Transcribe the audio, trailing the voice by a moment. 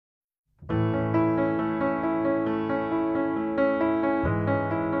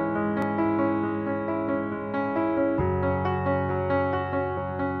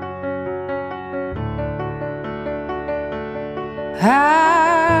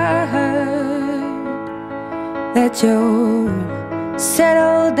I heard that you're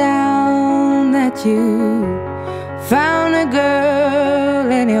settled down, that you found a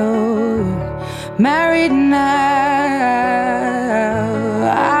girl and you're married now.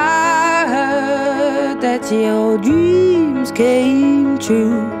 I heard that your dreams came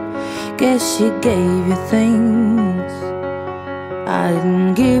true. Guess she gave you things I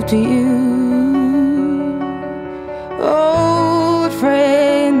didn't give to you. Old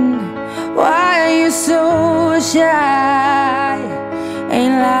friend, why are you so shy?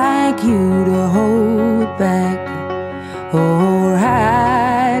 Ain't like you to hold back or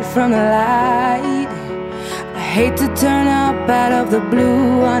hide from the light. I hate to turn up out of the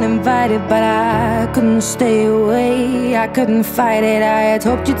blue uninvited, but I couldn't stay away, I couldn't fight it. I had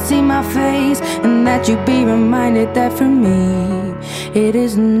hoped you'd see my face and that you'd be reminded that for me it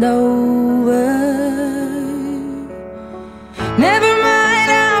isn't over. Never mind,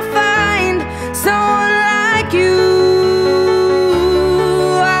 I'll find someone like you.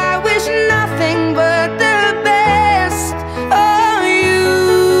 I wish nothing but the best of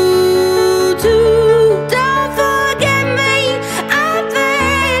you too. Don't forget me, I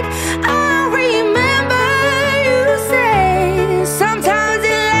think I'll remember you say sometimes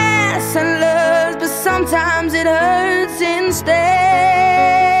it lasts and loves, but sometimes it hurts instead.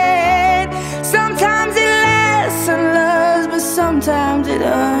 Sometimes it lasts and loves, but sometimes it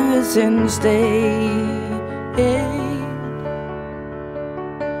hurts instead.